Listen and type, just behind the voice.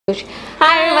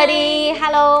Hi everybody!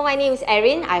 Hello, my name is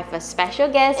Erin. I have a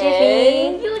special guest with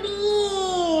me.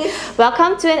 Eunice!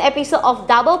 Welcome to an episode of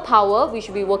Double Power, which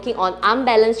will be working on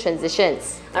unbalanced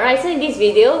transitions. Alright, so in this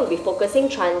video, we'll be focusing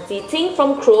transiting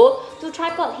from crow to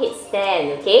tripod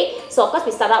headstand, okay? So of course,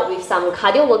 we start out with some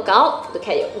cardio workout to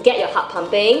get your heart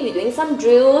pumping. We're doing some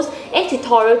drills and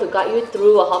tutorial to guide you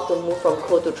through how to move from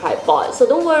crow to tripod. So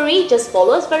don't worry, just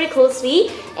follow us very closely.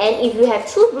 And if you have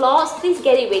 2 blocks, please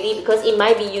get it ready because it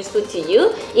might be useful to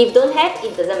you. If don't have,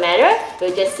 it doesn't matter.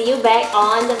 We'll just see you back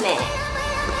on the mat.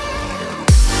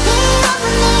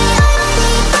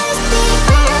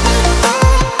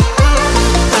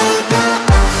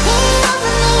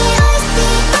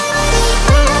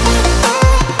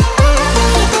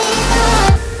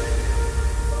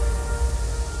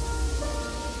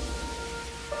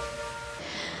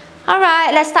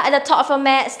 Alright, let's start at the top of your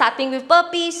mat, starting with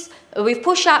burpees, with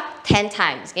push-up 10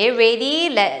 times. Okay, ready?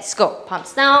 Let's go.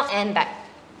 Pumps down and back.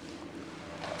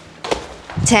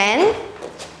 10,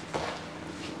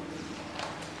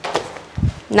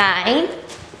 9,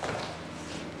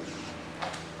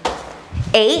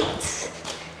 8,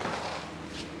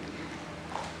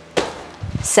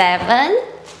 7,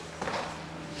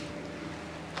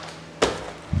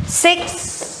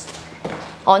 6,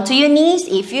 onto your knees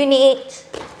if you need.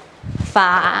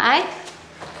 5,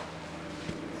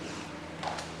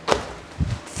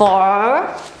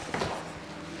 4,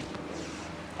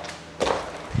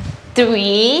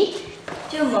 3,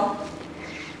 2 more.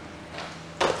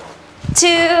 2,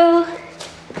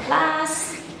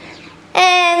 last,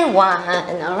 and 1.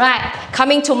 Alright,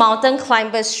 coming to mountain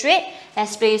climber straight.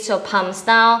 Let's place your palms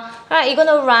down. Alright, you're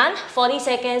gonna run 40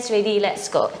 seconds. Ready? Let's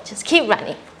go. Just keep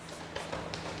running.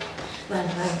 Run,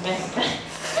 run, run, run.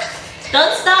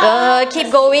 Don't stop. Good.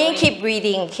 Keep going, keep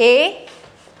breathing, okay?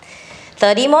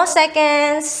 30 more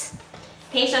seconds.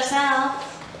 Pace yourself.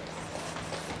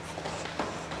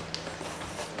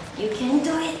 You can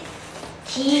do it.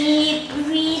 Keep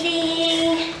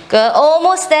breathing. Good,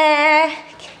 almost there.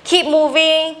 Keep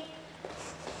moving.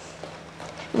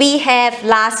 We have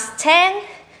last 10,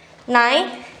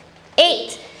 9,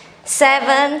 8,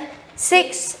 7,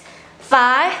 6,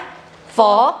 5,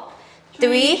 4,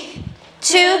 3,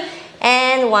 2,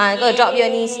 and 1. Go drop your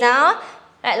knees down.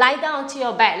 Right, lie down onto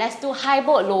your back. Let's do high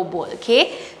boat, low boat,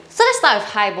 okay? So let's start with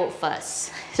high boat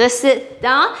first. Just sit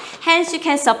down. Hands you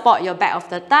can support your back of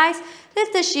the thighs.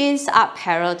 Lift the shins up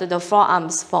parallel to the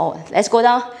forearms forward. Let's go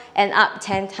down and up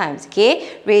 10 times,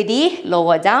 okay? Ready?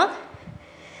 Lower down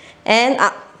and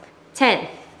up. 10,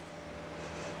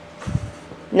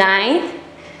 9,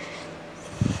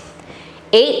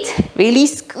 8, really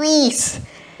squeeze.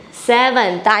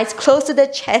 7, thighs close to the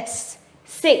chest.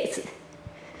 6,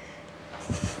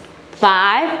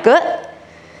 5, good.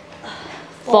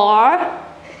 4,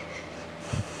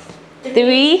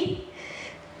 3,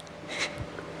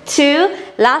 2,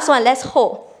 last one, let's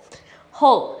hold.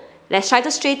 Hold. Let's try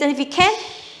to straighten if you can.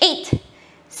 8,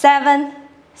 7,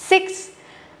 6,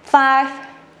 5,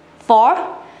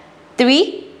 4,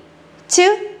 3,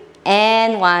 2,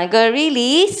 and 1. Good,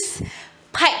 release.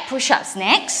 Pike push-ups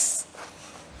next.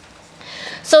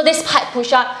 So this pike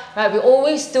push-up, right, we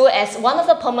always do as one of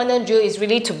the permanent drill is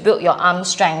really to build your arm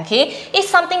strength, okay? It's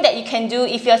something that you can do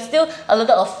if you're still a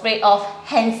little afraid of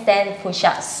handstand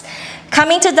push-ups.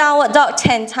 Coming to downward dog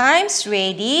 10 times,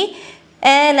 ready?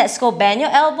 And let's go, bend your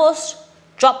elbows,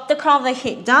 drop the crown of the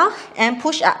head down and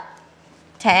push up.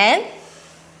 10,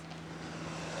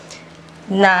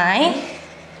 9,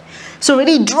 so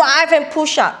really drive and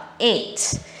push up.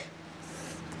 8,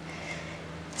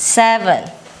 7,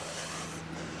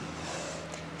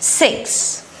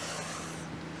 6,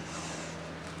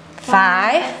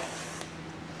 5,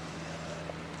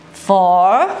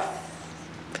 4,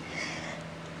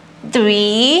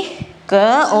 3, good,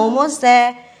 almost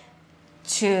there,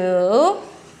 2,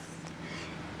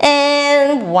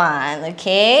 and 1,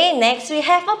 okay? Next we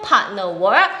have a partner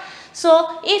work.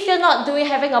 So if you're not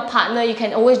having a partner, you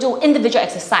can always do individual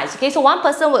exercise, okay? So one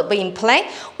person will be in plank,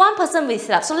 one person will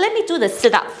sit up. So let me do the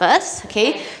sit up first,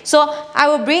 okay? So I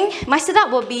will bring, my sit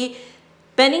up will be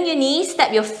bending your knees,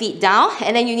 step your feet down,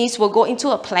 and then your knees will go into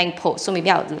a plank pose. So maybe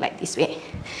I'll do like this way,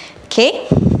 okay?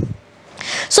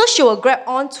 So she will grab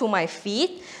onto my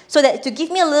feet so that to give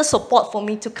me a little support for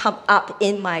me to come up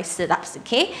in my sit-ups,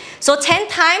 okay? So 10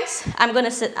 times, I'm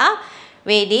gonna sit up,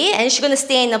 ready, and she's gonna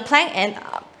stay in the plank and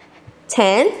up.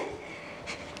 10,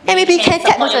 and maybe you can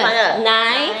tap with 9.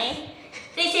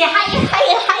 They say higher,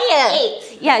 higher, higher.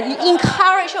 8. Yeah, you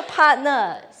encourage your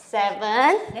partner. 7.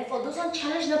 Then for those who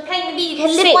challenge the plank, maybe you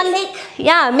can lift one leg.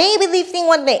 Yeah, maybe lifting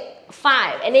one leg.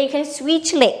 5, and then you can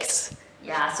switch legs.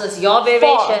 Yeah, so it's your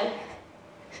variation. 4,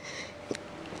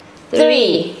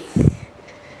 3,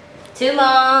 2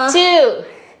 more. 2,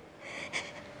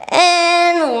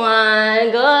 and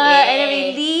 1. Good. Yay. And then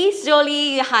release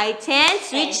slowly. High 10.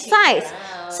 Switch sides.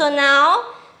 So now,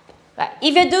 right,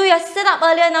 if you do your sit-up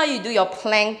earlier, now you do your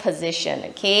plank position.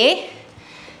 Okay.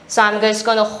 So I'm just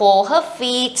gonna hold her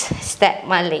feet, step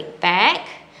my leg back.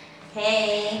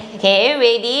 Okay. Okay,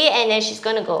 ready? And then she's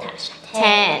gonna go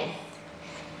 10,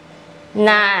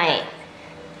 9,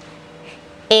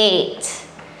 8,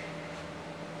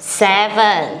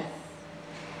 7,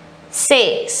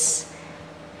 6,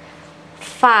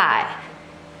 5,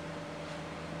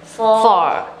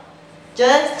 4,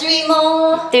 Just 3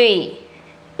 more. 3.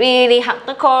 Really hug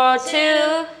the core. 2,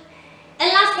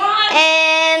 And last one.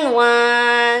 and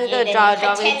 1. Good then job, you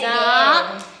drop can it take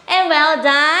down. again. And well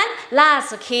done.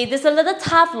 Last, okay, this is a little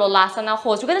tough Lolasana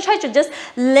holds. We're going to try to just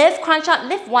lift, crunch up,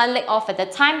 lift one leg off at a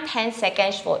time, 10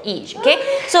 seconds for each, okay?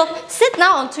 So sit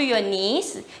now onto your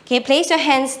knees. Okay, place your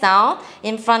hands down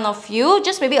in front of you,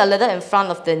 just maybe a little in front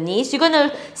of the knees. You're going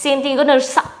to, same thing, you're going to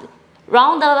suck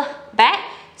round the back,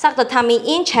 suck the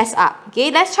tummy in, chest up.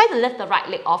 Okay, let's try to lift the right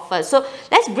leg off first. So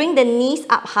let's bring the knees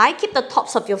up high, keep the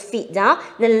tops of your feet down,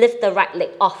 then lift the right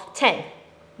leg off. 10,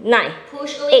 9,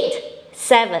 Push 8,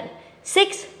 7,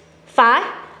 6, 5,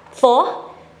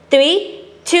 4, 3,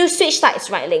 2, switch sides,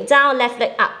 right leg down, left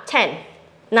leg up. 10,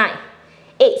 9,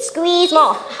 8, squeeze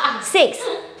more. 6,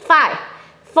 5,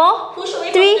 4, Push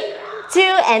away 3, from the ground. 2,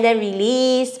 and then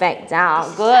release back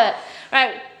down. Good.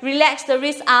 Right, relax the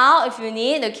wrist out if you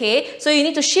need, okay? So you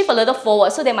need to shift a little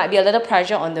forward, so there might be a little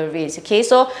pressure on the wrist, okay?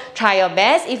 So try your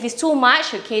best. If it's too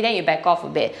much, okay, then you back off a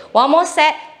bit. One more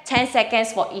set, 10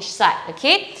 seconds for each side,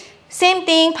 okay? Same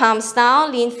thing, palms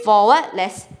down, lean forward.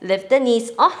 Let's lift the knees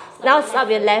off. Now stop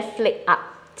your left leg up.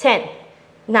 10,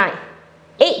 9,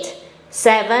 8,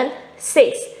 7,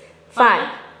 6, 5,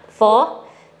 4,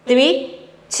 3,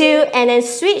 2, and then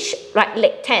switch right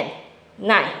leg. 10,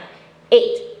 9,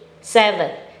 8,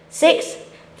 7, 6,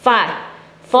 5,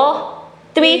 4,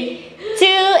 3, 2,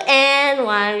 and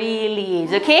 1.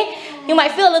 Release, okay? You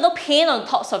might feel a little pain on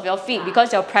tops of your feet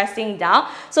because you're pressing down.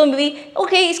 So maybe,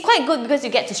 okay, it's quite good because you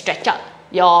get to stretch out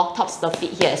your tops of the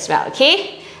feet here as well,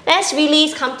 okay? Let's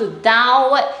release, come to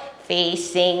downward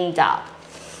facing dog.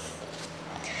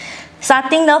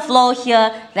 Starting the flow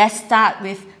here, let's start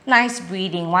with nice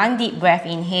breathing. One deep breath,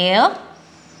 inhale.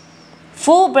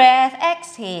 Full breath,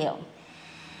 exhale.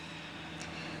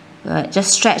 Good.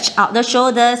 Just stretch out the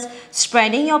shoulders,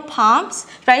 spreading your palms,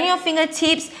 spreading your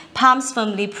fingertips, palms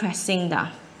firmly pressing down.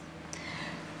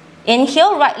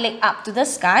 Inhale, right leg up to the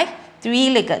sky,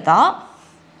 three-legged dog.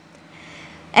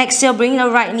 Exhale, bring the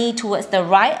right knee towards the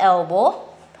right elbow.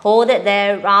 Hold it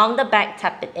there, round the back,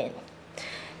 tap it in.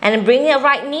 And then bring your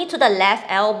right knee to the left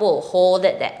elbow. Hold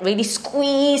it there. Really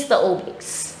squeeze the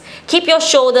obliques. Keep your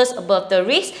shoulders above the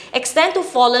wrist. Extend to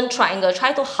fallen triangle.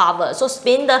 Try to hover. So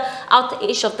spin the outer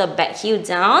edge of the back heel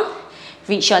down.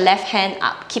 Reach your left hand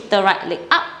up. Keep the right leg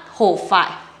up. Hold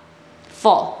 5,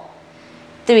 4,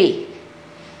 3,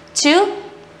 2,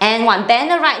 and 1.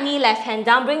 Bend the right knee, left hand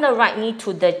down. Bring the right knee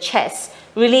to the chest.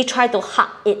 Really try to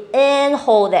hug it in.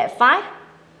 Hold that. 5,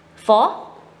 4,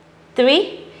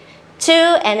 3, 2,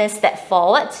 and then step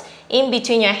forward. In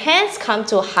between your hands, come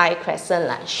to high crescent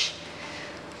lunge.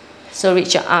 So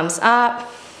reach your arms up.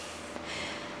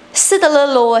 Sit a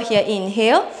little lower here,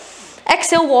 inhale.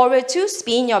 Exhale, warrior 2,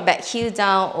 spin your back heel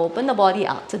down, open the body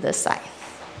out to the side.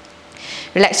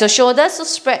 Relax your shoulders, so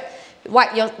spread,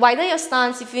 widen your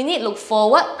stance. If you need, look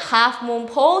forward, half moon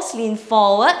pose, lean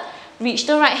forward. Reach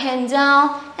the right hand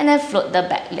down, and then float the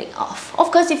back leg off.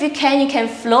 Of course, if you can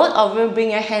float, or we'll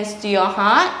bring your hands to your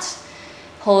heart.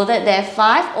 Hold it there,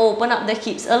 5, open up the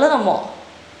hips a little more.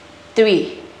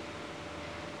 3,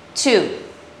 2,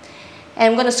 and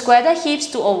I'm going to square the hips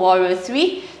to a warrior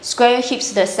 3. Square your hips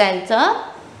to the center.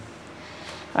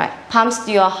 Right, palms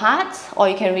to your heart, or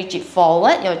you can reach it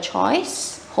forward, your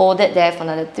choice. Hold it there for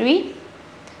another 3,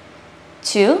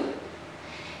 2,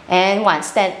 and 1.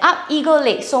 Stand up, eagle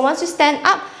leg. So once you stand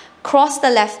up, cross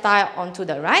the left thigh onto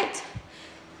the right.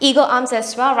 Eagle arms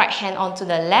as well, right hand onto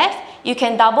the left. You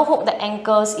can double hook the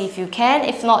ankles if you can.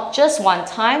 If not, just one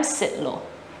time, sit low.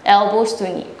 Elbows to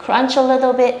knee. Crunch a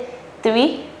little bit.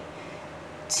 3,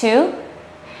 2,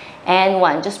 and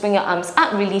 1. Just bring your arms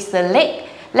up, release the leg.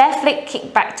 Left leg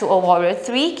kick back to a warrior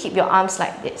 3. Keep your arms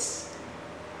like this.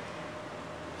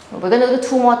 We're going to do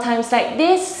 2 more times like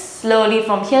this. Slowly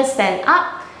from here, stand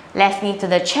up. Left knee to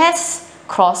the chest.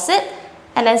 Cross it.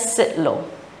 And then sit low.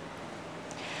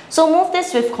 So move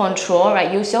this with control,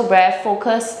 right? Use your breath,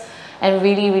 focus, and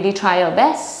really try your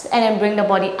best. And then bring the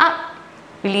body up.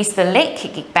 Release the leg,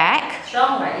 kick it back.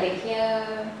 Strong right leg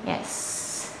here.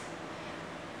 Yes.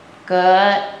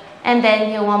 Good. And then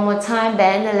here one more time,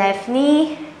 bend the left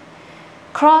knee,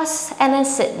 cross, and then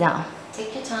sit down.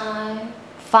 Take your time.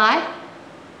 5,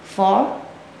 4,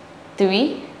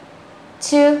 3,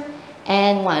 2,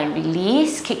 and 1.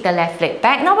 Release, kick the left leg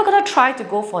back. Now we're going to try to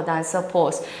go for dancer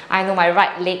pose. I know my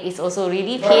right leg is also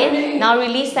really pain. Now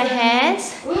release the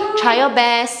hands. Try your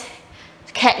best.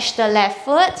 Catch the left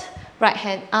foot, right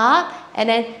hand up, and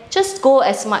then just go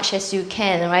as much as you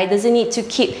can, right? Doesn't need to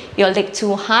keep your leg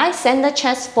too high. Send the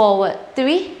chest forward.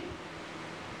 3,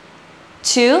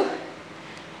 2,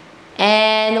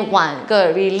 and 1.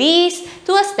 Good. Release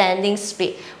to a standing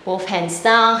split. Both hands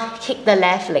down. Kick the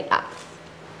left leg up.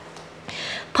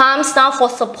 Palms down for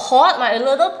support, right? A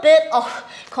little bit of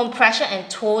compression and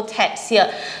toe taps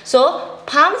here. So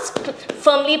palms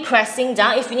firmly pressing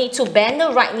down. If you need to bend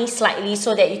the right knee slightly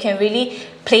so that you can really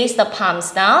place the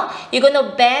palms down. You're going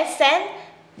to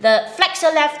flex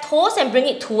your left toes and bring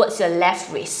it towards your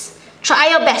left wrist. Try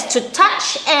your best to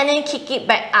touch and then kick it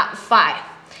back up. 5.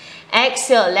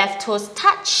 Exhale, left toes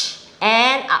touch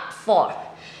and up. 4.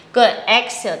 Good.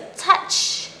 Exhale,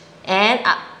 touch and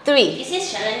up. 3. This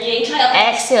is challenging. Try your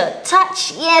best. Exhale,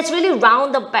 touch. Yes, really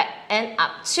round the back and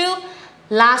up. 2.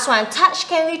 Last one, touch.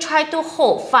 Can we try to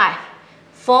hold? 5,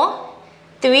 4,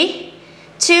 3,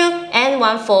 2, and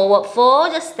 1. Forward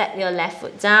fold. Just step your left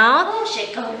foot down. Oh,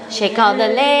 shake out. Shake out the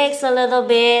legs a little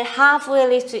bit. Halfway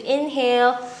lift to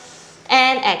inhale.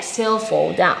 And exhale,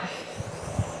 fold down.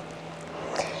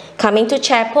 Coming to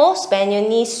chair pose. Bend your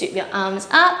knees, sweep your arms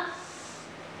up.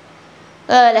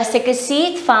 Let's take a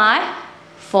seat. 5,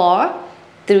 4,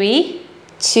 3,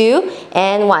 2,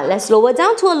 and 1. Let's lower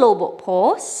down to a low boat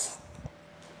pose.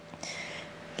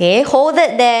 Okay, hold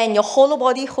it there, and your whole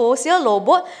body holds your low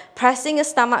boat, pressing your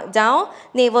stomach down,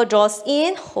 navel draws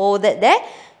in, hold it there.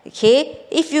 Okay,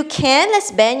 if you can,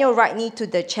 let's bend your right knee to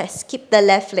the chest. Keep the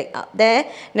left leg up there.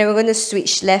 Then we're going to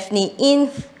switch left knee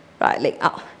in, right leg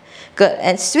out. Good,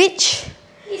 and switch.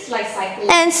 It's like cycling.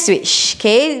 And switch.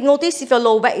 Okay, notice if your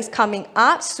lower back is coming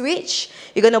up, switch.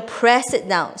 You're going to press it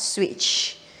down,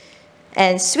 switch.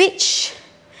 And switch.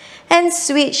 And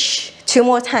switch. 2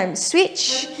 more times,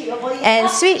 switch. And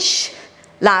switch.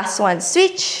 Last one,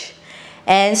 switch.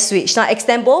 And switch. Now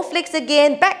extend both legs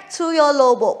again, back to your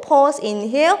low boat pose.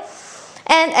 Inhale.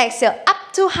 And exhale,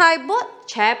 up to high boat,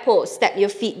 chair pose. Step your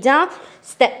feet down,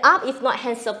 step up. If not,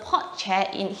 hand support, chair,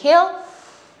 inhale.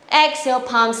 Exhale,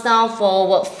 palms down,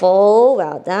 forward fold.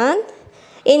 Well done.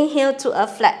 Inhale to a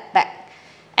flat back.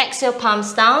 Exhale,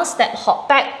 palms down, step, hop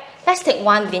back. Let's take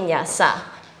one vinyasa.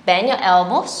 Bend your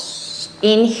elbows.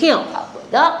 Inhale,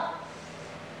 upward dog.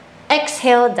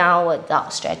 Exhale, downward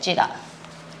dog. Stretch it up.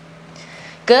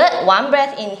 Good. One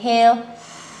breath, inhale.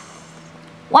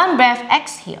 One breath,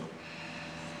 exhale.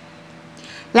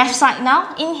 Left side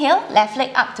now. Inhale, left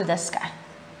leg up to the sky.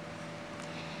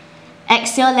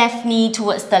 Exhale, left knee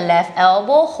towards the left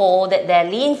elbow. Hold it there.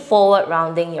 Lean forward,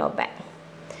 rounding your back.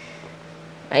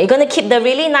 Right, you're going to keep the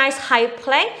really nice high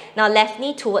plank. Now left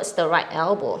knee towards the right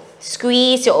elbow.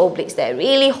 Squeeze your obliques there.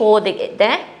 Really holding it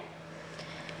there.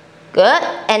 Good.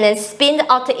 And then spin the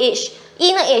outer edge,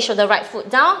 inner edge of the right foot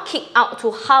down. Kick out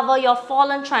to hover your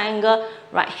fallen triangle.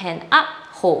 Right hand up.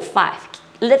 Hold. 5.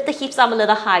 Lift the hips up a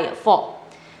little higher. 4,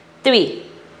 3,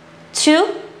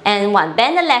 2, and 1.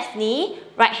 Bend the left knee.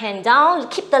 Right hand down.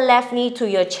 Keep the left knee to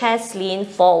your chest. Lean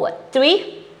forward.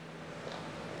 3,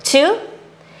 2,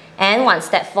 and 1.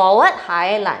 Step forward.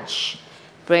 High lunge.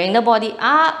 Bring the body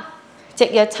up.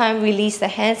 Take your time. Release the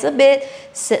hands a bit.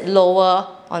 Sit lower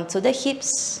onto the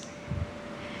hips.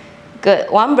 Good.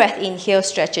 One breath. Inhale.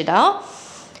 Stretch it out.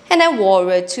 And then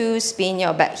warrior 2. Spin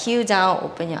your back heel down.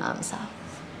 Open your arms out.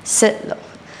 Sit low.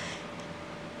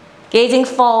 Gazing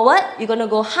forward. You're going to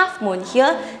go half moon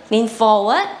here. Lean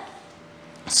forward.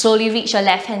 Slowly reach your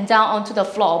left hand down onto the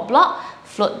floor block.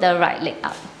 Float the right leg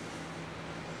up.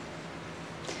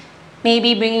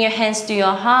 Maybe bring your hands to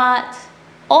your heart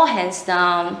or hands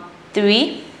down.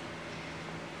 3,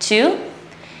 2,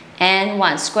 and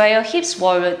 1. Square your hips,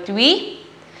 warrior 3.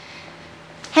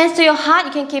 Hands to your heart,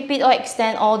 you can keep it or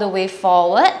extend all the way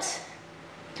forward.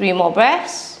 3 more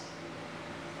breaths.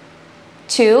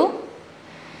 2,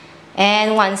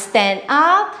 and 1. Stand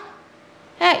up.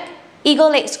 Right.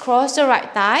 Eagle legs cross the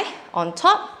right thigh on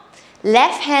top.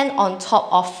 Left hand on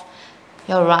top of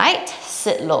your right.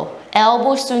 Sit low.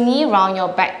 Elbows to knee, round your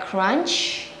back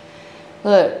crunch.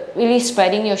 Good. Really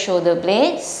spreading your shoulder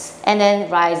blades. And then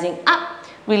rising up.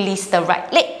 Release the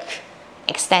right leg.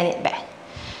 Extend it back.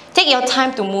 Take your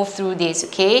time to move through this,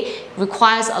 okay?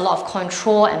 Requires a lot of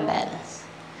control and balance.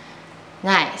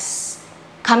 Nice.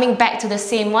 Coming back to the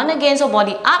same one again. So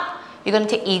body up. You're going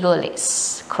to take eagle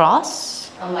legs. Cross.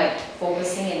 I'm like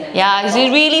focusing in the yeah, it's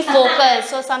really focused.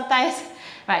 So sometimes,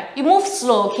 right, you move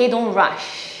slow, okay, don't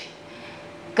rush.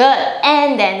 Good,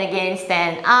 and then again,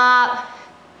 stand up.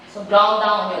 So ground down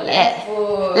on your left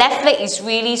foot. Left leg is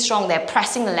really strong there,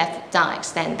 pressing the left foot down,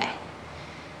 extend back.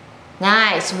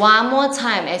 Nice, one more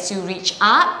time as you reach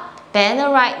up, bend the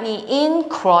right knee in,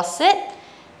 cross it.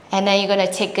 And then you're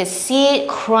gonna take a seat,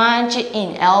 crunch it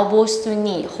in, elbows to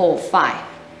knee, hold 5,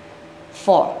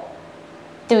 4,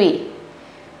 3,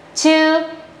 2,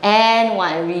 and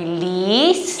 1.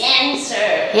 Release. Dancer.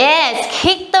 Yes,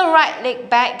 kick the right leg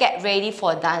back, get ready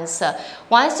for dancer.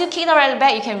 Once you kick the right leg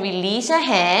back, you can release your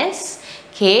hands.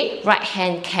 Okay, right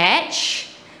hand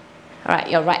catch. All right,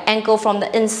 your right ankle from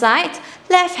the inside,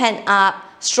 left hand up.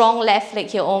 Strong left leg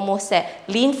here, almost there.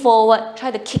 Lean forward,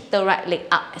 try to kick the right leg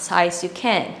up as high as you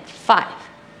can. 5,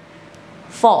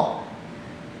 4,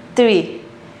 3,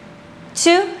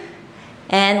 2,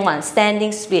 and 1.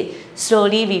 Standing split.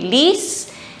 Slowly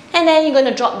release, and then you're going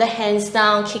to drop the hands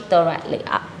down, kick the right leg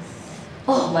up.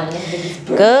 Oh, my left leg is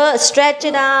broken. Good. Stretch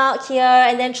it out here,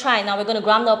 and then try. Now we're going to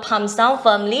ground the palms down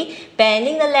firmly,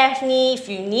 bending the left knee if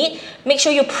you need. Make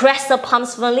sure you press the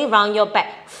palms firmly around your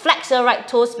back. Flex your right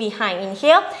toes behind.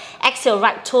 Inhale. Exhale,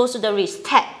 right toes to the wrist.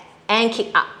 Tap and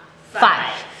kick up.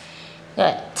 5.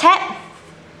 Good. Tap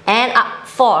and up.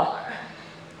 4.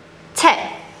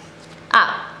 Tap.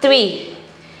 Up. 3.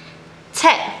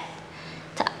 Tap.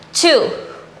 2.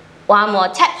 One more.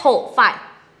 Tap. Hold. 5,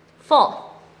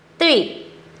 4, 3,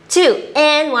 2,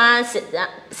 and 1. Sit down.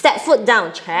 Step foot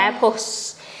down. Chair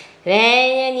pose.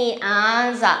 Bend your knee.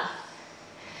 Arms up.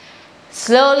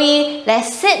 Slowly,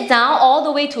 let's sit down all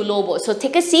the way to low boat. So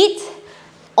take a seat,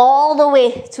 all the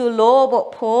way to low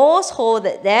boat pose. Hold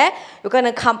it there. You're going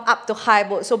to come up to high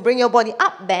boat. So bring your body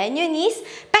up, bend your knees,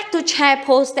 back to chair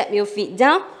pose, step your feet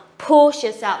down, push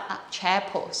yourself up, chair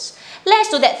pose. Let's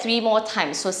do that 3 more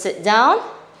times. So sit down,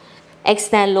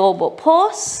 extend low boat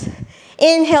pose,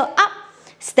 inhale up,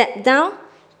 step down,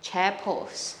 chair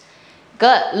pose.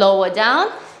 Good, lower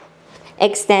down,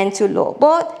 extend to low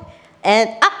boat, and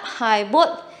up, high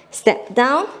boat, step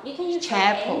down,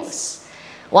 chair pose.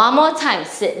 One more time,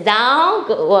 sit down,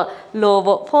 good work, low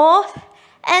boat pose,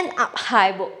 and up,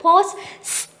 high boat pose,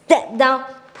 step down,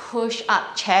 push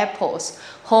up, chair pose.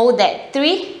 Hold that,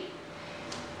 3,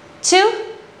 2,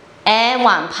 and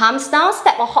 1. Palms down,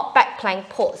 step or hop back, plank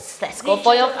pose. Let's go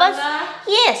for your first.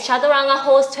 Yes, chaturanga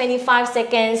holds 25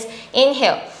 seconds.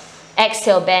 Inhale,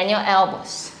 exhale, bend your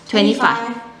elbows.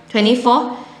 25,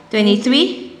 24,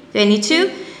 23,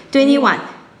 22, 21,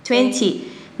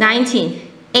 20,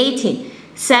 19, 18,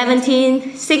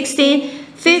 17, 16,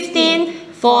 15,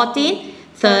 14,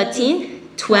 13,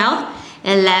 12,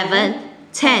 11,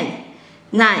 10,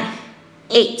 9,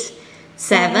 8,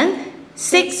 7,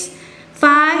 6,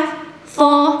 5,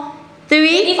 4,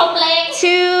 3, 2,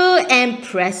 and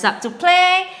press up to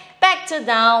plank. Back to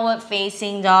downward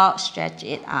facing dog. Stretch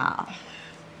it out.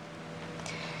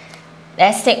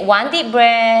 Let's take 1 deep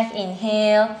breath.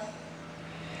 Inhale.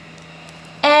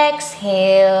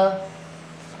 Exhale.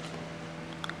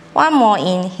 1 more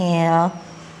inhale.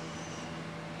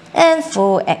 And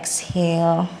full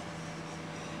exhale.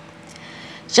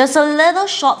 Just a little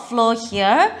short flow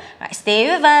here. Right,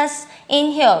 stay with us.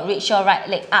 Inhale, reach your right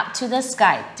leg up to the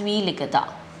sky. 3-legged dog.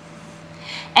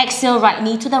 Exhale, right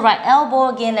knee to the right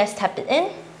elbow. Again, let's tap it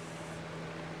in.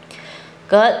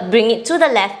 Good. Bring it to the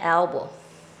left elbow.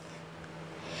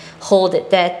 Hold it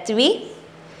there. 3,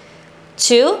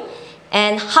 2,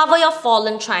 and hover your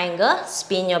fallen triangle.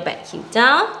 Spin your back heel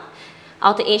down.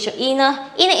 Outer edge of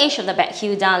inner edge of the back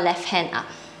heel down. Left hand up.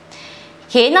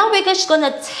 Okay, now we're just going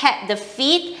to tap the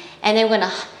feet, and then we're going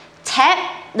to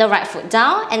tap the right foot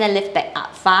down and then lift back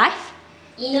up. 5,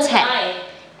 Inner tap, thigh.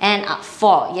 and up.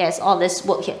 4. Yes, all this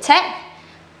work here. Tap,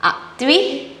 up.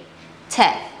 3,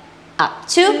 tap, up.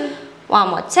 2, 1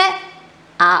 more tap,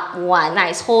 up. 1.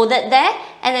 Nice. Hold it there,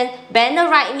 and then bend the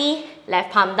right knee,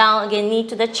 left palm down. Again, knee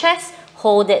to the chest.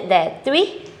 Hold it there.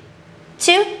 3,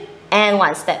 2, and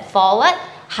 1. Step forward.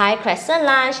 High crescent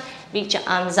lunge. Reach your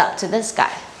arms up to the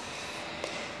sky.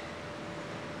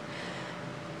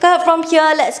 Good. From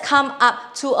here, let's come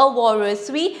up to a warrior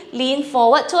 3. Lean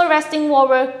forward to a resting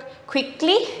warrior.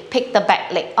 Quickly pick the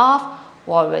back leg off.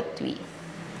 Warrior 3.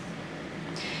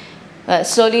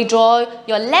 Slowly draw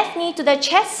your left knee to the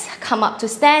chest. Come up to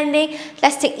standing.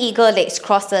 Let's take eagle legs.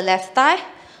 Cross the left thigh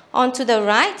onto the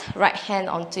right. Right hand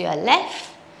onto your left.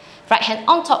 Right hand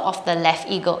on top of the left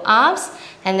eagle arms.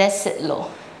 And then sit low.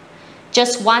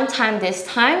 Just 1 time this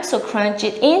time. So crunch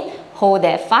it in. Hold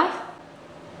there. 5,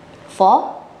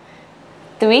 4,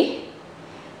 3,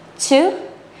 2,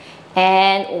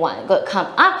 and 1. Good, come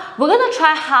up. We're going to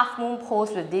try half moon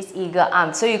pose with this eagle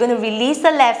arm. So you're going to release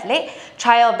the left leg.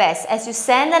 Try your best. As you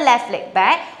send the left leg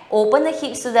back, open the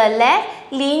hips to the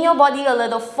left, lean your body a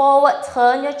little forward,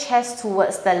 turn your chest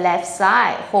towards the left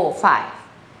side. Hold 5,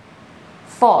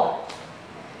 4,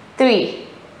 3,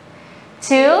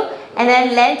 2, and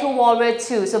then land to warrior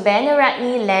 2. So bend the right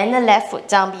knee, land the left foot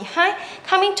down behind,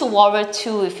 coming to warrior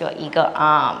 2 with your eagle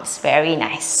arms. Very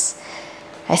nice.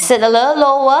 I sit a little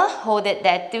lower, hold it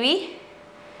there, 3,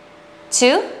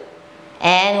 2,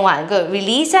 and 1. Good.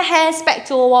 Release your hands back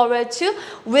to a warrior 2.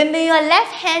 Windmill your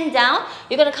left hand down.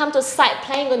 You're going to come to side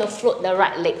plank. You're going to float the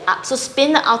right leg up. So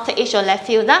spin the outer edge of your left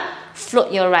heel down.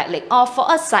 Float your right leg off for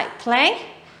a side plank.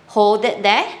 Hold it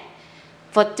there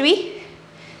for 3,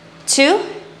 2,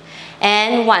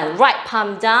 and 1. Right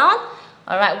palm down.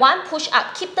 Alright, 1 push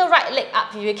up. Keep the right leg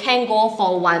up. You can go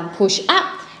for 1 push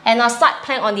up. And now side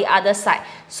plank on the other side.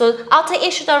 So outer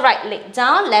edge of the right leg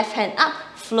down, left hand up,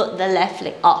 float the left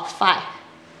leg off. 5,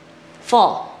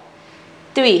 4,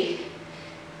 3,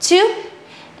 2,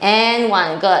 and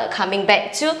 1. Good. Coming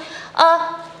back to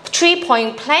a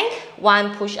 3-point plank.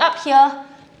 1 push up here,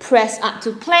 press up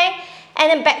to plank,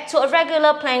 and then back to a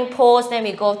regular plank pose. Then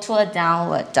we go to a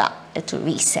downward dog to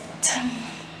reset.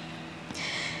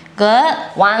 Good.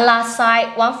 1 last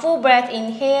side. 1 full breath.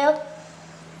 Inhale.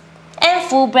 And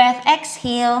full breath,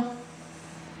 exhale.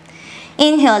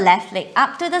 Inhale, left leg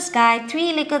up to the sky,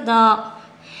 3-legged dog.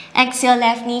 Exhale,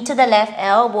 left knee to the left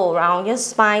elbow, round your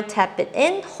spine, tap it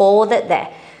in, hold it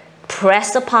there.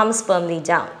 Press the palms firmly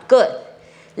down. Good.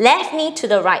 Left knee to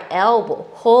the right elbow,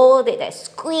 hold it there,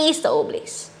 squeeze the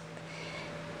obliques.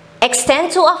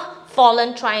 Extend to a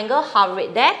fallen triangle, hover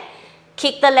it there.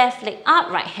 Kick the left leg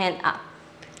up, right hand up.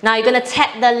 Now you're going to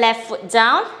tap the left foot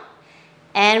down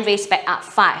and raise back up.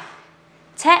 5.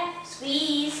 Tap,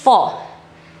 Squeeze. 4,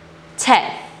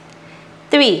 tap,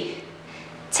 3,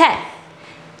 tap,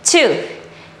 2,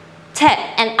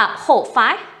 tap, and up. Hold.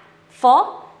 5,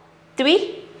 4,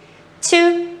 3,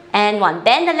 2, and 1.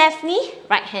 Bend the left knee,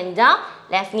 right hand down,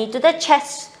 left knee to the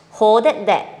chest. Hold it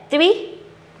there. 3,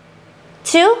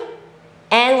 2,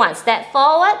 and 1. Step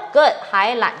forward. Good.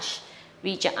 High lunge.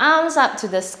 Reach your arms up to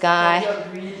the sky.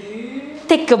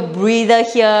 Take a breather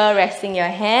here, resting your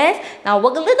hands. Now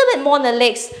work a little bit more on the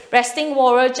legs. Resting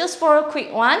warrior just for a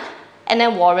quick one. And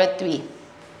then warrior 3.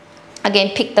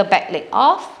 Again, pick the back leg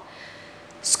off.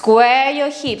 Square your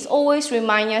hips. Always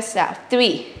remind yourself.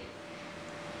 3,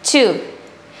 2,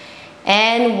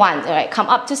 and 1. Alright, come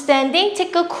up to standing.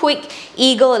 Take a quick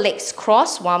eagle legs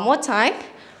cross. One more time.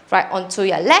 Right onto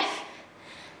your left.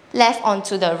 Left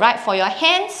onto the right for your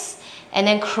hands. And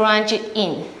then crunch it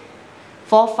in.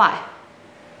 4, 5.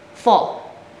 4,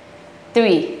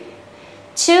 3,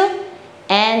 2,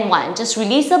 and 1. Just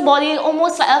release the body,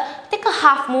 almost like take a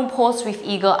half moon pose with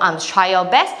eagle arms. Try your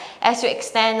best as you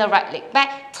extend the right leg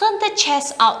back. Turn the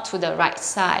chest out to the right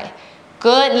side.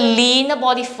 Good. Lean the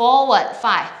body forward.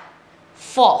 5,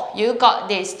 4. You got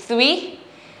this. 3,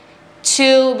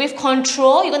 2. With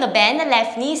control, you're going to bend the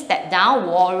left knee, step down,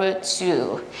 warrior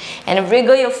 2. And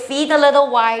wriggle your feet a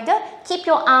little wider. Keep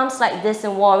your arms like this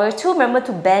in warrior 2. Remember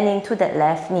to bend into that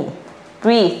left knee.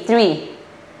 Breathe. 3,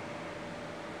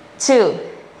 2,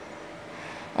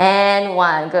 and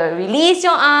 1. Good. Release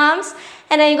your arms.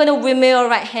 And then you're going to windmill your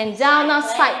right hand down. Now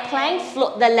side plank.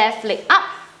 Float the left leg up.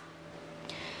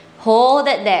 Hold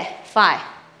it there. 5,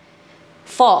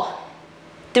 4,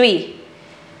 3,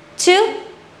 2,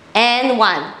 and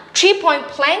 1. 3-point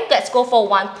plank. Let's go for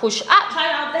 1 push up.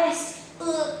 Try our best.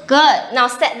 Good. Now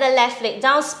step the left leg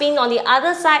down. Spin on the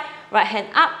other side. Right hand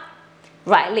up.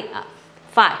 Right leg up.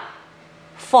 5,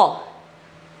 4,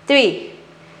 3,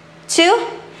 2,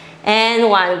 and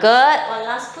 1. Good. 1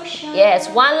 last push up. Yes,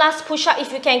 1 last push up.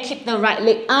 If you can keep the right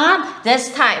leg up.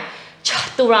 This time,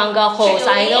 chaturanga holds.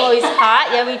 I know it's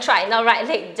hard. Yeah, we try. Now right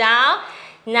leg down.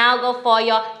 Now go for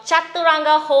your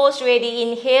chaturanga holds. Ready.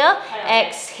 Inhale.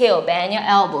 Exhale. Bend your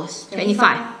elbows.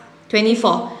 25,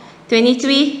 24,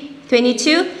 23,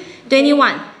 22,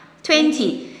 21,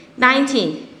 20,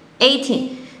 19,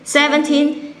 18,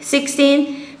 17,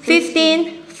 16,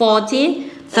 15, 14,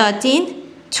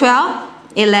 13, 12,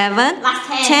 11,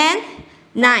 Last 10,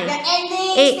 9, You're ending.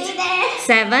 8, Stay there.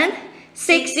 7,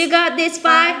 6. You got this.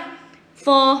 5,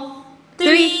 4,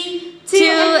 3, 2,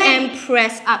 and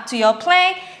press up to your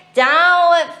plank.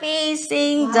 Downward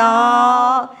facing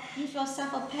dog. Give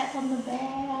yourself a pat on the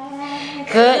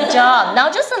back. Good job.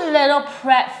 Now just a little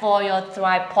prep for your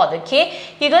tripod, okay?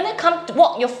 You're going to come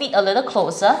walk your feet a little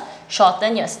closer,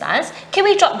 shorten your stance. Can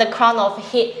we drop the crown of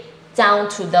head down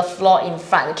to the floor in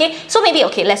front, okay? So maybe,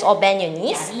 okay, let's all bend your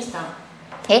knees. Yeah, knees down.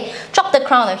 Okay, drop the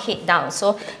crown of head down.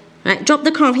 So Right, drop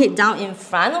the crown of head down in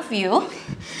front of you.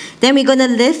 Then we're gonna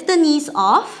lift the knees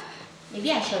off.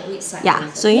 Maybe I should do it sideways.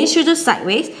 Yeah, so you should do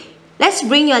sideways. Let's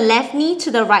bring your left knee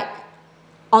to the right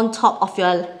on top of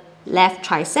your left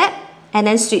tricep. And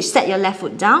then switch, set your left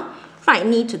foot down. Right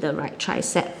knee to the right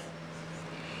tricep.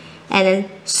 And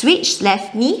then switch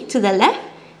left knee to the left.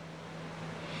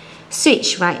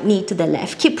 Switch right knee to the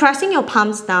left. Keep pressing your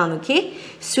palms down, okay?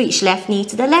 Switch left knee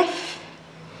to the left.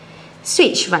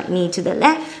 Switch right knee to the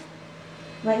left.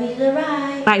 Right knee to the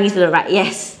right. Right knee to the right,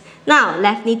 yes. Now,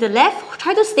 left knee to the left.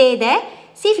 Try to stay there.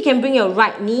 See if you can bring your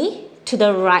right knee to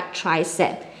the right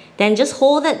tricep. Then just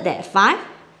hold it there. 5,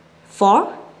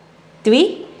 4,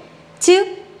 3,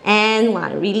 2, and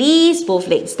 1. Release both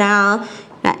legs down.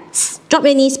 Right. Drop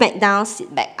your knees back down,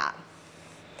 sit back up.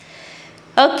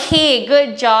 Okay,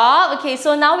 good job. Okay,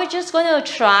 so now we're just going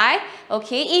to try.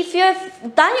 Okay, if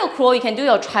you've done your crow, you can do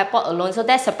your tripod alone. So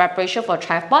that's a preparation for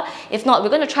tripod. If not, we're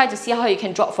going to try to see how you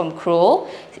can drop from crow.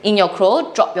 In your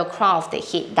crow, drop your crown of the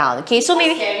head down. Okay, so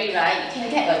maybe scary, right? You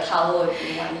can get a towel if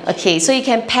you want. Okay, so you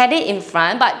can pat it in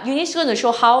front, but you need to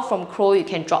show how from crow you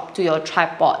can drop to your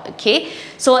tripod. Okay,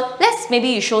 so let's maybe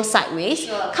you show sideways.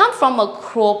 Sure. Come from a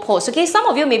crow pose. Okay, some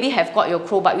of you maybe have got your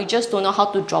crow, but we just don't know how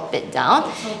to drop it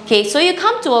down. Okay, so you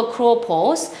come to a crow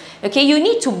pose. Okay, you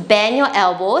need to bend your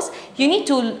elbows. You need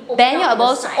to bend your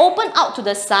elbows, open out to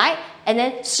the side, and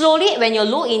then slowly, when you're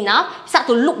low enough, start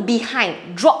to look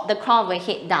behind. Drop the crown of your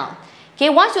head down. Okay,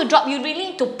 once you drop, you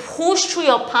really need to push through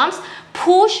your palms.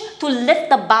 Push to lift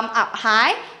the bum up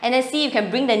high, and then see you can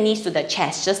bring the knees to the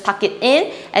chest. Just tuck it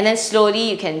in, and then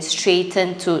slowly you can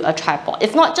straighten to a tripod.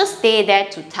 If not, just stay there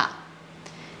to tuck.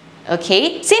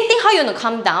 Okay, same thing how you're going to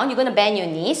come down. You're going to bend your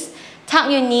knees. Tuck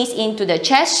your knees into the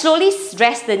chest. Slowly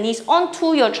rest the knees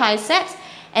onto your triceps.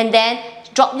 And then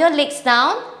drop your legs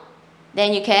down.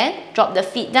 Then you can drop the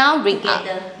feet down. Bring up.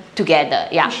 Together.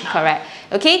 Yeah, correct.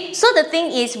 Okay, so the thing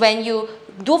is when you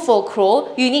do for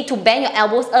crow, you need to bend your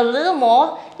elbows a little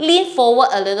more. Lean forward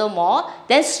a little more.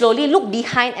 Then slowly look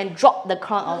behind and drop the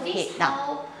crown of the head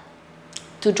down.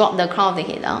 To drop the crown of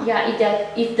the head down. Yeah, I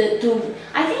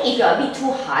think if you're a bit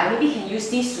too high, maybe you can use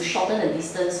this to shorten the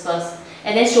distance first.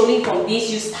 And then slowly from this,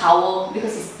 use towel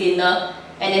because it's thinner.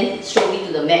 And then slowly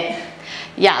to the mat.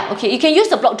 Yeah, okay. You can use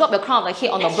the block, drop your crown of the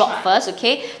head on the block first,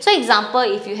 okay? So example,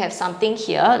 if you have something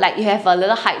here, like you have a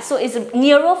little height, so it's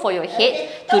nearer for your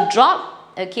head to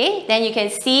drop, okay? Then you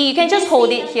can see, you can just hold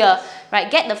it here,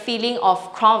 right? Get the feeling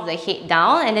of crown of the head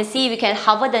down, and then see if you can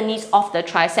hover the knees off the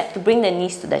tricep to bring the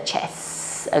knees to the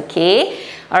chest, okay?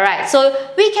 Alright, so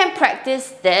we can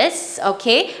practice this,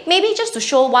 okay? Maybe just to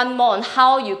show one more on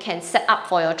how you can set up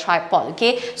for your tripod,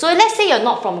 okay? So let's say you're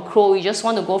not from crow, you just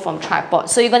want to go from tripod.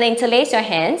 So you're going to interlace your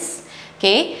hands,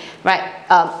 okay? Right,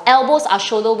 elbows are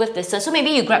shoulder width distance. So maybe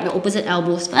you grab your opposite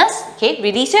elbows first, okay?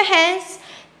 Release your hands,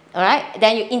 alright?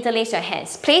 Then you interlace your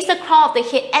hands. Place the crown of the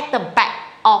head at the back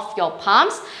of your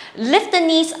palms. Lift the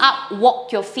knees up,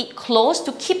 walk your feet close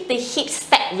to keep the hips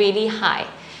stacked really high.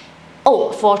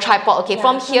 Oh, for tripod, okay, yeah,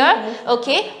 from here,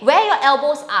 okay, where your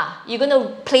elbows are, you're going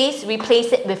to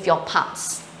replace it with your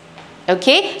palms.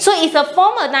 Okay, so it's a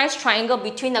form a nice triangle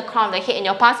between the crown of the head and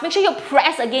your palms. Make sure you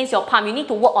press against your palm. You need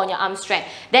to work on your arm strength.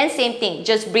 Then same thing,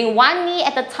 just bring one knee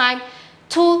at a time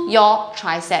to your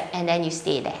tricep and then you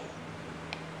stay there.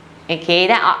 Okay,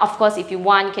 then of course if you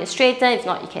want you can straighten, if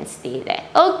not you can stay there.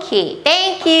 Okay,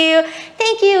 thank you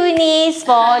Eunice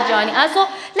for joining us. So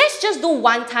let's just do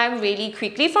one time really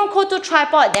quickly from crow to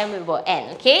tripod, then we will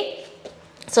end. Okay,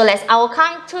 so I will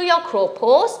come to your crow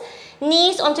pose.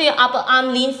 Knees onto your upper arm,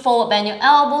 lean forward, bend your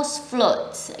elbows,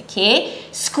 float. Okay,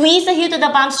 squeeze the heel to the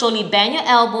bum, slowly bend your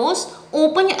elbows,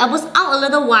 open your elbows out a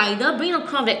little wider, bring your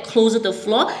crown back closer to the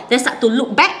floor, then start to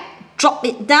look back, drop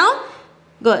it down.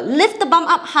 Good. Lift the bum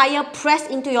up higher, press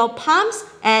into your palms,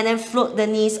 and then float the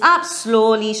knees up.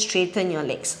 Slowly straighten your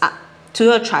legs up to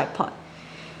your tripod.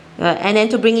 Good. And then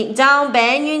to bring it down,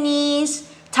 bend your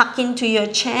knees, tuck into your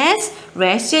chest,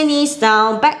 rest your knees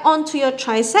down, back onto your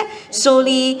tricep.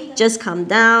 Slowly just come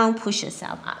down, push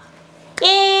yourself up.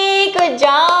 Yay, good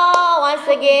job once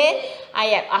again.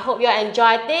 I hope you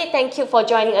enjoyed it. Thank you for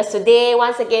joining us today.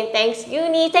 Once again, thanks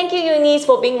Eunice. Thank you Eunice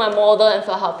for being my model and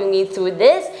for helping me through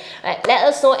this. Right, let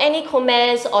us know any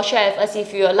comments or share with us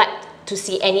if you would like to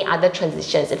see any other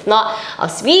transitions. If not,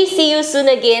 we see you soon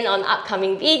again on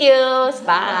upcoming videos.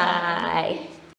 Bye.